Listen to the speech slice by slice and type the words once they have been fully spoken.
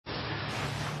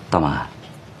大妈，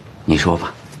你说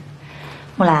吧。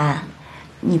木兰，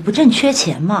你不正缺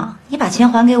钱吗？你把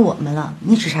钱还给我们了，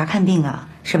你指啥看病啊？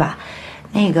是吧？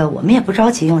那个我们也不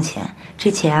着急用钱，这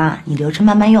钱啊你留着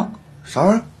慢慢用。啥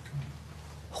玩意儿？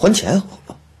还钱？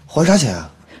还啥钱啊？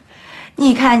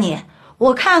你看你，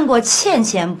我看过欠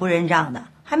钱不认账的，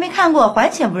还没看过还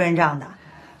钱不认账的。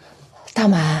大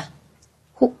满，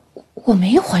我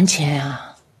没还钱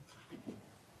啊。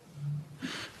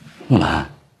木兰，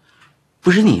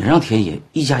不是你让田野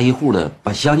一家一户的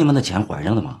把乡亲们的钱还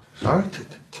上的吗？啥玩意儿？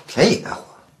田野还？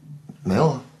没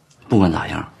有啊。不管咋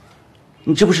样，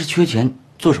你这不是缺钱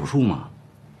做手术吗？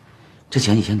这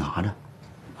钱你先拿着，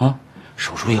啊，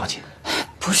手术要紧。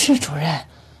不是主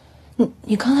任，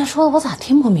你刚才说的我咋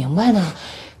听不明白呢？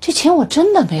这钱我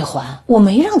真的没还，我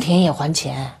没让田野还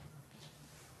钱。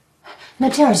那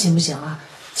这样行不行啊？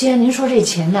既然您说这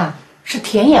钱呢是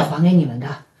田野还给你们的，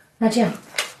那这样，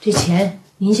这钱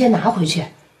您先拿回去，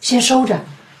先收着，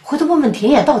回头问问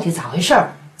田野到底咋回事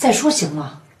儿再说，行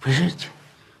吗？不是，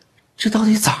这到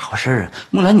底咋回事啊？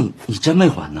木兰，你真没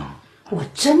还呢？我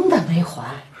真的没还。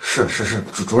是，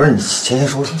主任，你钱先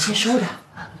收着。钱先收着。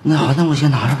那好，那我先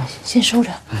拿着吧。先收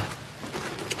着。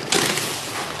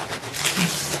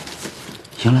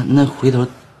行了，那回头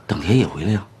等田野回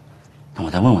来呀，等我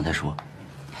再问问再说。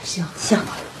行。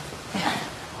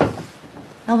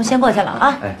那我们先过去了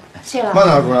啊。哎，谢谢了。慢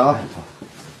点，主任啊。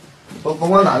甭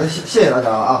管哪的，谢谢大家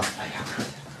啊。哎呀，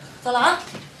走了啊。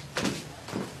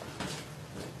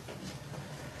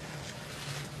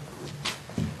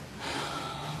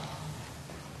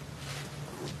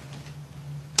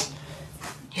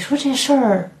你说这事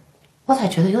儿，我咋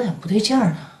觉得有点不对劲儿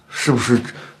呢？是不是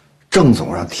郑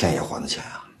总让田野还的钱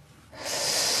啊？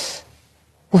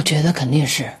我觉得肯定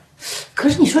是。可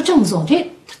是你说郑总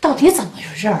这到底怎么回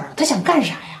事儿？他想干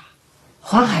啥呀？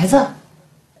还孩子，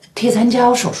替咱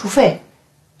交手术费，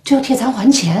就替咱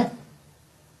还钱，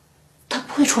他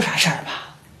不会出啥事儿吧？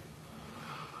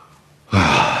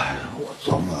哎，我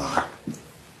琢磨，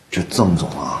这郑总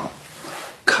啊，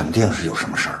肯定是有什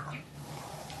么事儿。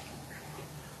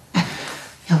哎，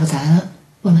要不咱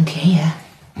问问田野？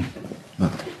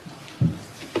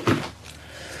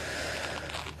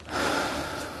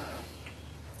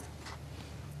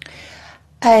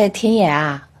哎，田野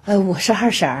啊，我是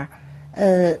二婶儿，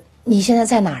你现在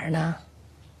在哪儿呢？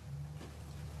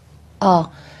哦，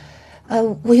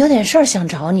我有点事儿想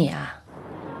找你啊。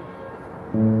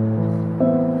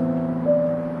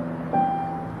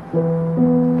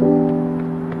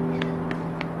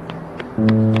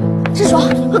志爽，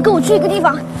快跟我去一个地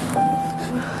方。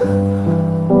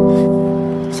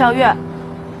小月，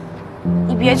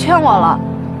你别劝我了，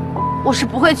我是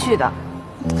不会去的。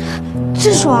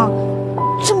志爽，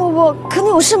郑伯伯可能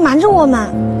有事瞒着我们。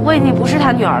我已经不是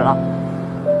他女儿了，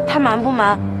他瞒不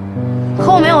瞒，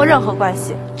和我没有任何关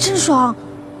系。志爽，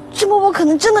郑伯伯可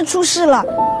能真的出事了，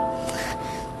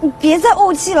你别再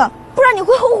怄气了，不然你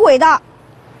会后悔的。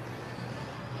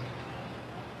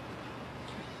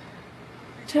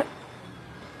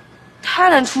他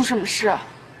能出什么事？哎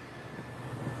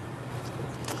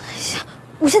呀，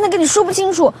我现在跟你说不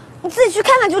清楚，你自己去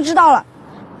看看就知道了。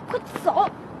快走！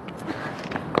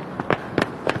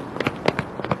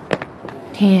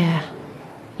田野，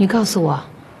你告诉我，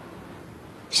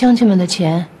乡亲们的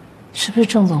钱是不是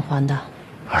郑总还的？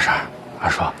二婶、二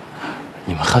叔，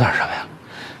你们喝点什么呀？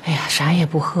哎呀，啥也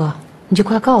不喝，你就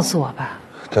快告诉我吧。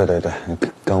对，你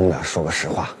跟我们俩说个实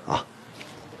话啊。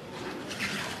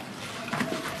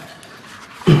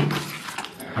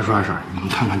二叔、二婶，你们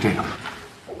看看这个。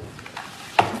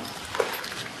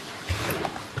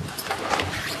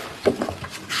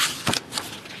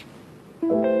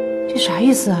这啥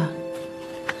意思啊？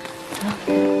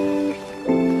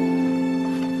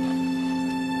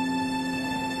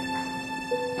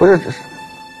不是，这是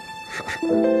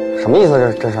什么意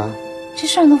思？这啥？这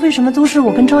上头为什么都是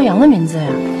我跟朝阳的名字呀？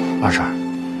二婶，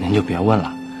您就别问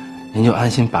了，您就安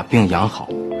心把病养好，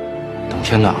等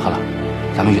天暖和了，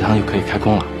咱们鱼塘就可以开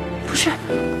工了。不是，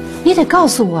你得告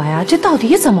诉我呀，这到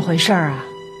底怎么回事啊？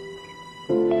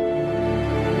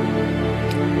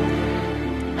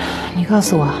你告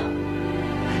诉我，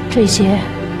这些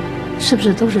是不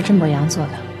是都是郑伯阳做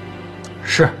的？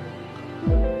是，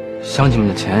乡亲们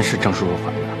的钱是郑叔叔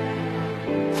还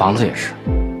的，房子也是，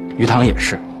鱼塘也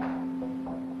是。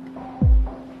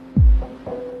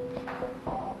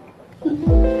他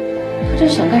这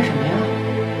想干什么呀？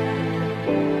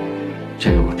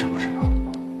这个我真不知道。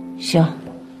行，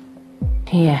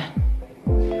田野，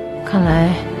看来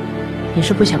你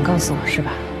是不想告诉我是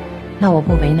吧？那我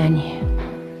不为难你。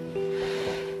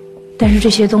但是这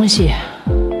些东西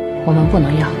我们不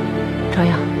能要，照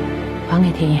样还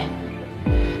给田野。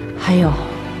还有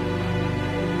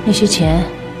那些钱，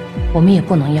我们也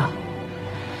不能要。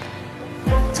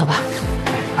走吧。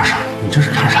二婶，你这是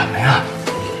干什么呀？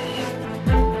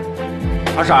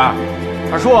二婶，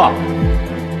二叔。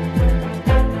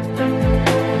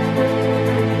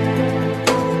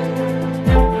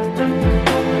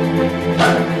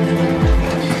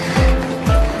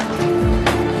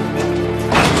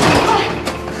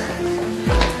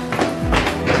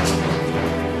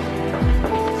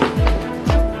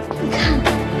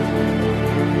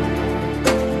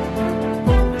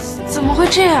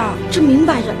这样，这明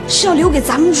摆着是要留给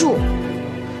咱们住。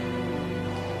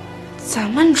咱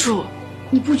们住，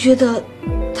你不觉得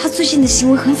他最近的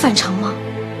行为很反常吗？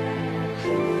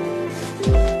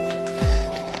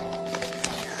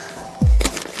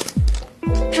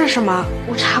这是什么？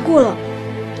我查过了，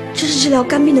这是治疗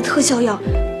肝病的特效药，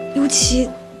尤其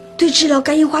对治疗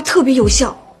肝硬化特别有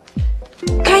效。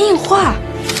肝硬化？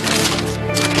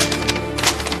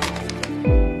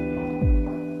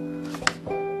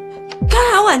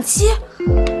晚期，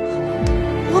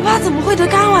我爸怎么会得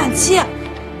肝癌晚期？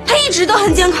他一直都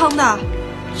很健康的。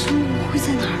陈伯伯会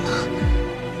在哪儿呢？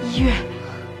医院，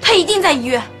他一定在医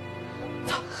院。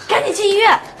走，赶紧去医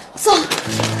院。走。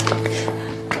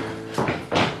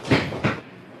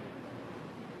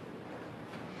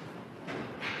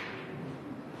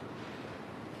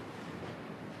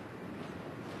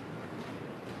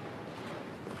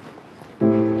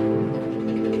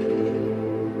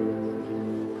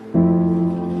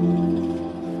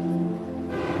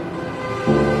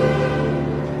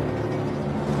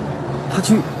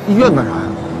去医院干啥呀？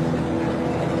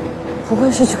不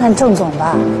会是去看郑总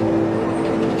吧？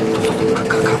走，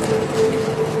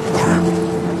看。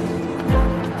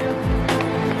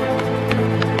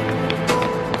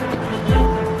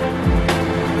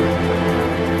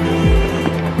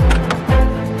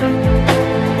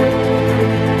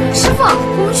师傅，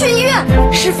我们去医院。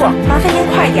师傅，麻烦您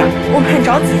快点，我们很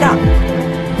着急的。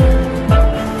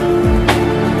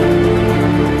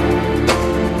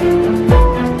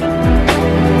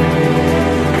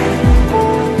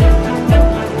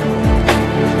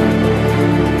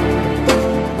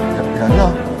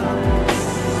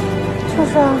就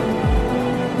是啊，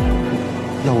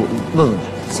要我问问他。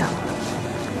行。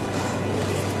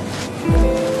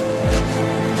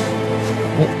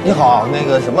你好，那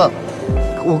个什么，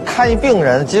我看一病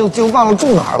人，结果忘了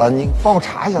住哪儿了，你帮我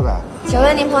查一下呗。请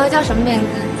问您朋友叫什么名字？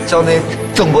叫那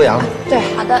郑博洋。对，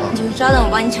好的，你就稍等，我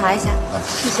帮你查一下。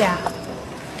谢谢啊。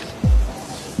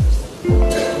不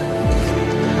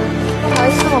好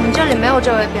意思，我们这里没有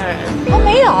这位病人。哦，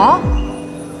没有。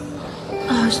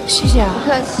啊，谢谢啊。不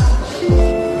客气。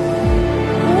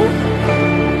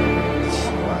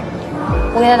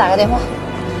我给他打个电话。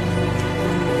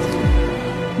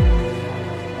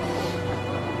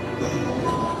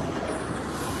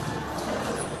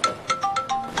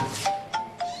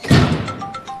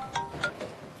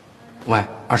喂，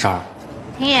二婶。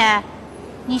田野，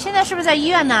你现在是不是在医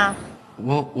院呢？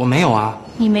我没有啊。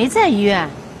你没在医院，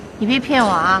你别骗我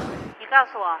啊！你告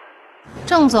诉我，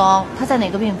郑总他在哪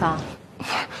个病房？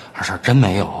二婶真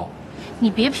没有。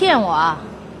你别骗我啊！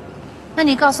那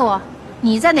你告诉我，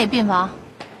你在哪病房？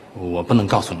我不能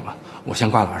告诉你们，我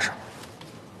先挂了，二婶。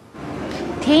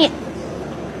田野，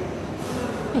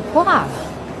你挂了。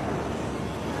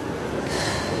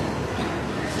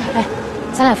哎，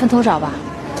咱俩分头找吧，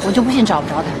我就不信找不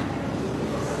着他。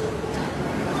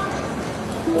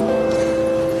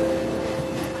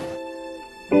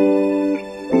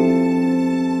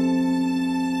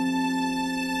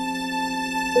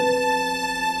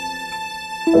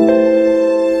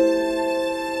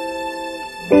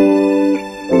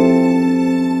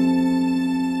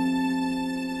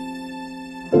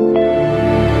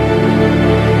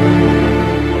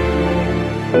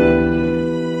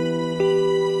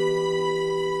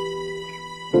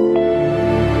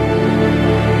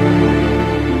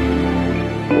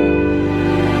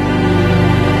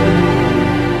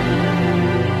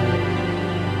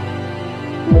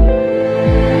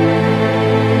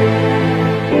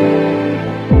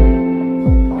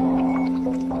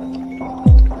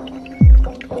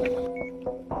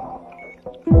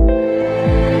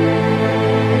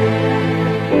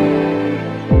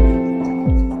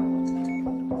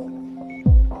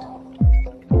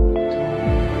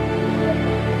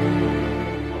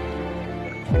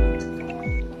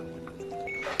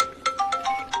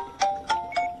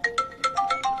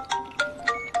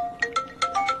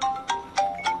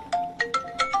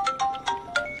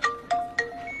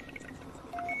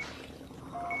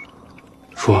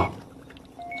说，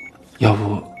要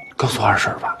不告诉二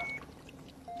婶吧，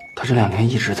她这2天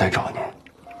一直在找您。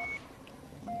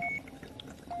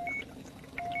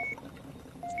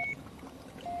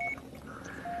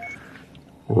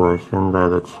我现在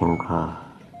的情况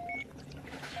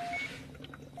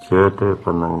绝对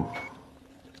不能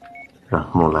让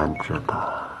木兰知道。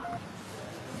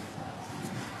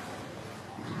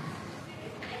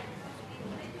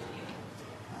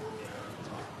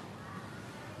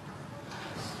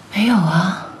没有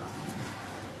啊，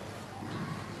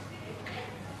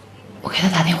我给他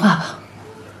打电话吧。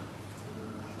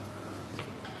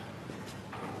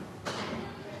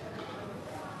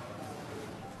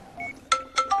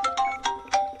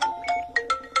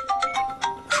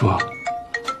说，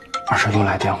二婶又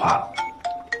来电话了。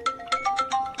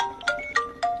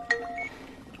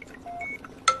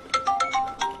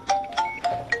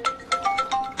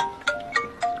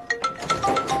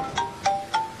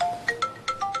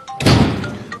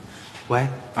喂，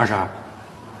二婶。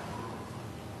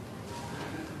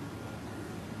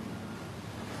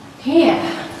田野，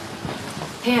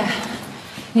田野，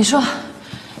你说，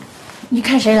你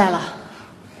看谁来了？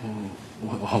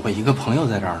我一个朋友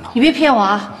在这儿呢。你别骗我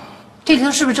啊！这里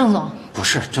头是不是郑总？不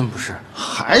是，真不是。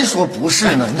还说不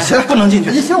是呢？你先不能进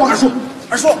去。你先往说，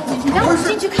二叔，你让我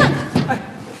进去看看。哎，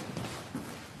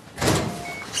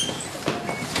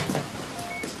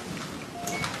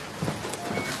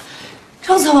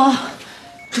郑总，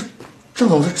郑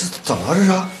总，这怎么了？这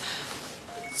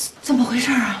是？怎么回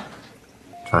事啊？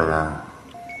赵岩，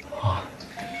啊，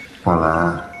木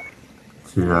兰，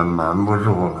既然瞒不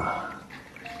住了，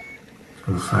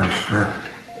就算是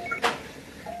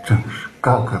正式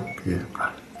告个别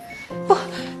吧。不，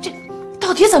这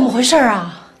到底怎么回事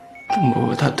啊？郑伯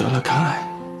伯他得了肝癌，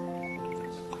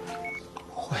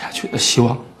活下去的希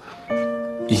望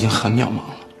已经很渺茫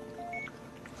了。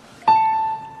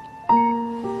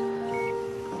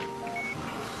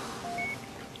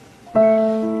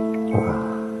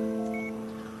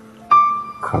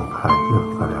恐怕用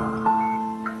不了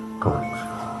多久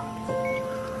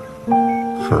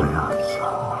就要走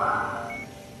了，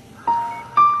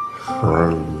所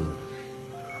以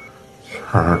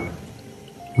才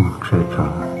用这种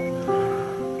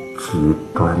极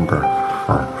端的方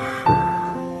式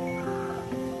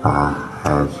把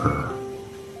孩子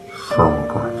送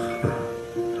过去。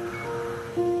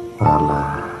我来，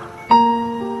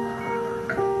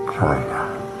这样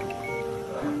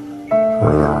不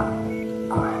要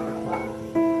怪我。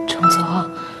郑总，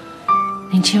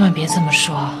您千万别这么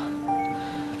说，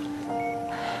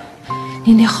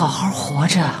您得好好活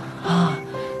着啊！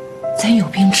咱有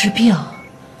病治病，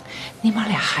您把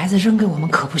俩孩子扔给我们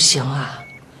可不行啊！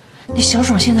那小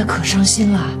爽现在可伤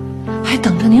心了，还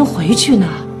等着您回去呢。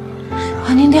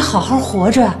啊，您得好好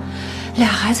活着，俩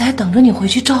孩子还等着你回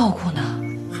去照顾呢。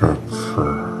这次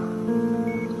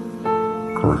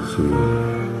估计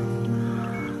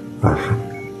我是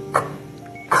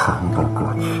看不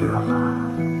过去了，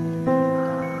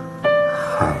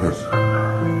孩子们